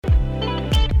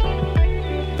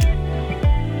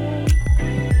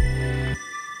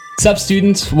Sup,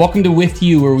 students? Welcome to With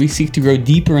You, where we seek to grow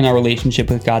deeper in our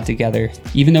relationship with God together.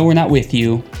 Even though we're not with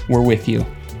you, we're with you.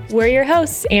 We're your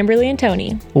hosts, Amberly and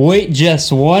Tony. Wait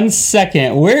just 1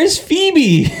 second. Where's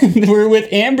Phoebe? We're with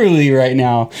Amberly right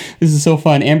now. This is so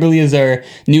fun. Amberly is our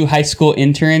new high school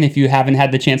intern. If you haven't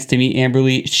had the chance to meet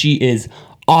Amberly, she is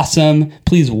awesome.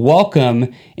 Please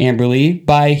welcome Amberly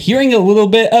by hearing a little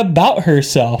bit about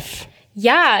herself.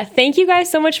 Yeah, thank you guys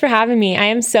so much for having me. I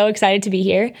am so excited to be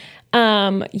here.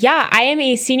 I am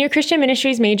a senior Christian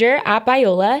ministries major at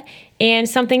Biola, and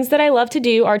some things that I love to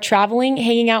do are traveling,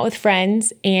 hanging out with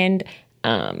friends, and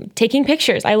taking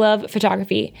pictures. I love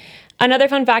photography. Another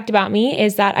fun fact about me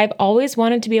is that I've always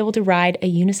wanted to be able to ride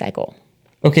a unicycle.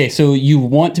 Okay, so you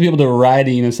want to be able to ride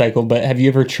a unicycle, but have you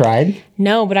ever tried?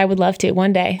 No, but I would love to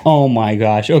one day. Oh my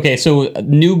gosh. Okay, so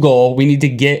new goal, we need to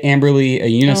get Amberly a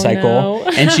unicycle, Oh,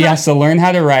 no. and she has to learn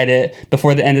how to ride it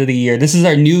before the end of the year. This is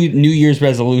our New Year's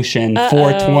resolution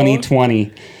for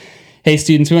 2020. Hey,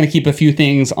 students, we want to keep a few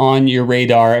things on your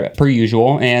radar per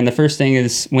usual. And the first thing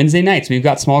is Wednesday nights. We've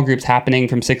got small groups happening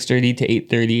from 6:30 to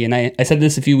 8:30. And I said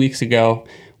this a few weeks ago.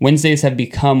 Wednesdays have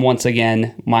become, once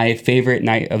again, my favorite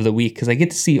night of the week because I get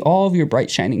to see all of your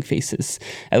bright, shining faces,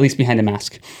 at least behind a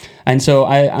mask. And so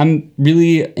I'm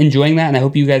really enjoying that, and I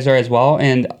hope you guys are as well.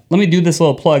 And let me do this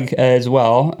little plug as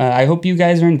well. I hope you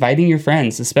guys are inviting your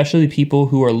friends, especially people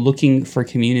who are looking for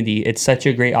community. It's such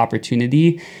a great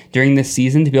opportunity during this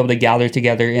season to be able to gather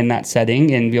together in that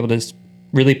setting and be able to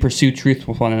really pursue truth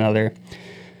with one another.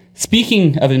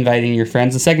 Speaking of inviting your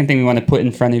friends, the second thing we want to put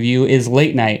in front of you is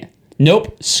late night.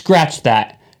 Nope, scratch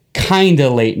that.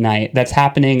 Kinda late night. That's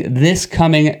happening this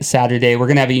coming Saturday. We're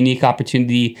going to have a unique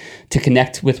opportunity to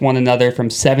connect with one another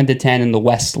from 7 to 10 in the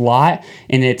West Lot,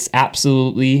 and it's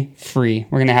absolutely free.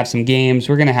 We're going to have some games.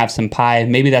 We're going to have some pie.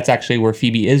 Maybe that's actually where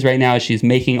Phoebe is right now as she's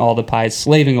making all the pies,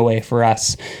 slaving away for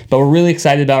us. But we're really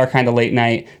excited about our kind of late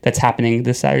night that's happening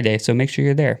this Saturday, so make sure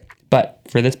you're there. But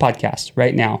for this podcast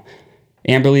right now,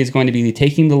 Amberly is going to be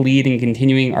taking the lead and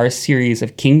continuing our series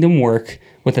of kingdom work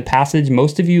with a passage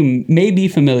most of you may be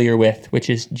familiar with, which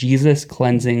is Jesus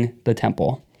cleansing the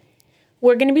temple.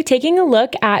 We're going to be taking a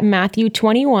look at Matthew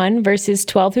 21, verses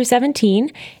 12 through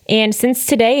 17. And since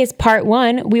today is part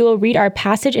 1, we will read our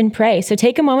passage and pray. So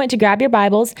take a moment to grab your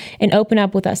Bibles and open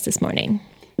up with us this morning.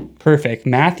 Perfect.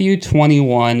 Matthew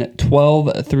 21,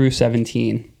 12 through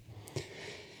 17.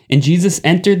 And Jesus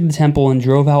entered the temple and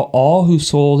drove out all who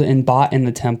sold and bought in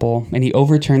the temple, and he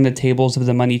overturned the tables of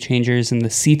the money changers and the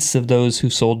seats of those who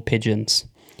sold pigeons.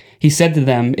 He said to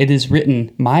them, "It is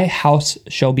written, 'My house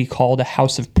shall be called a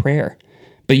house of prayer,'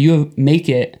 but you make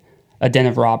it a den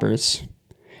of robbers."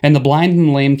 And the blind and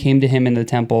the lame came to him in the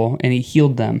temple, and he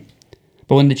healed them.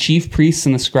 But when the chief priests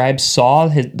and the scribes saw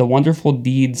the wonderful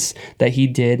deeds that he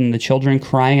did, and the children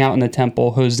crying out in the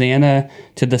temple, "Hosanna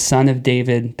to the Son of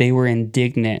David," they were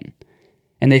indignant.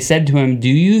 And they said to him, "Do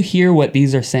you hear what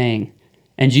these are saying?"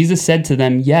 And Jesus said to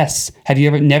them, "Yes, have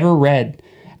you never read,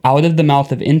 'Out of the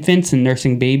mouth of infants and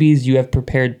nursing babies you have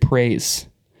prepared praise'?"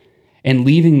 And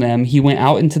leaving them, he went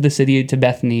out into the city to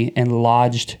Bethany and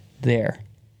lodged there.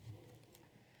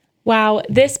 Wow,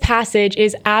 this passage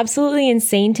is absolutely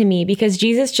insane to me because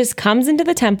Jesus just comes into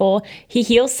the temple, he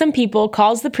heals some people,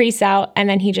 calls the priests out, and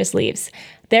then he just leaves.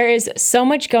 There is so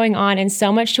much going on and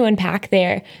so much to unpack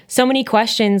there. So many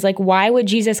questions like, why would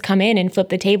Jesus come in and flip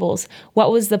the tables?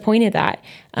 What was the point of that?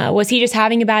 Was he just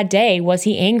having a bad day? Was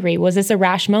he angry? Was this a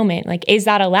rash moment? Like, is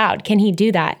that allowed? Can he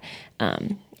do that?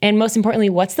 And most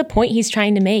importantly, what's the point he's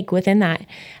trying to make within that?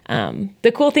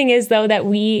 The cool thing is, though, that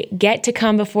we get to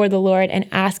come before the Lord and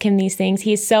ask him these things.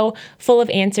 He is so full of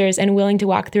answers and willing to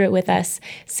walk through it with us.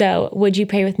 So would you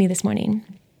pray with me this morning?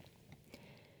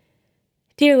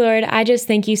 Dear Lord, I just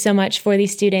thank you so much for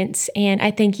these students, and I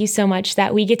thank you so much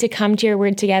that we get to come to your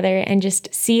word together and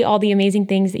just see all the amazing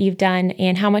things that you've done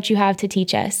and how much you have to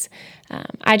teach us.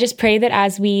 I just pray that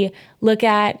as we look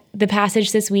at the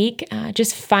passage this week,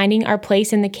 just finding our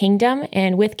place in the kingdom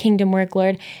and with kingdom work,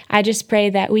 Lord, I just pray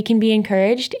that we can be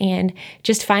encouraged and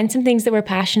just find some things that we're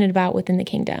passionate about within the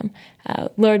kingdom.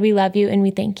 Lord, we love you and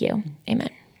we thank you. Amen.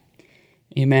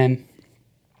 Amen.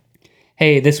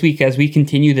 Hey, this week, as we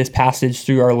continue this passage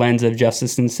through our lens of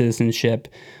justice and citizenship,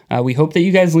 we hope that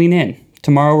you guys lean in.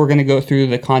 Tomorrow, we're going to go through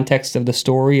the context of the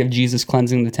story of Jesus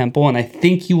cleansing the temple, and I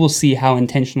think you will see how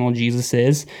intentional Jesus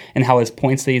is and how his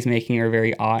points that he's making are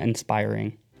very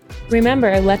awe-inspiring.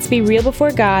 Remember, let's be real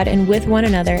before God and with one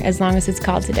another as long as it's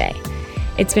called today.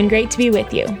 It's been great to be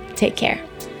with you. Take care.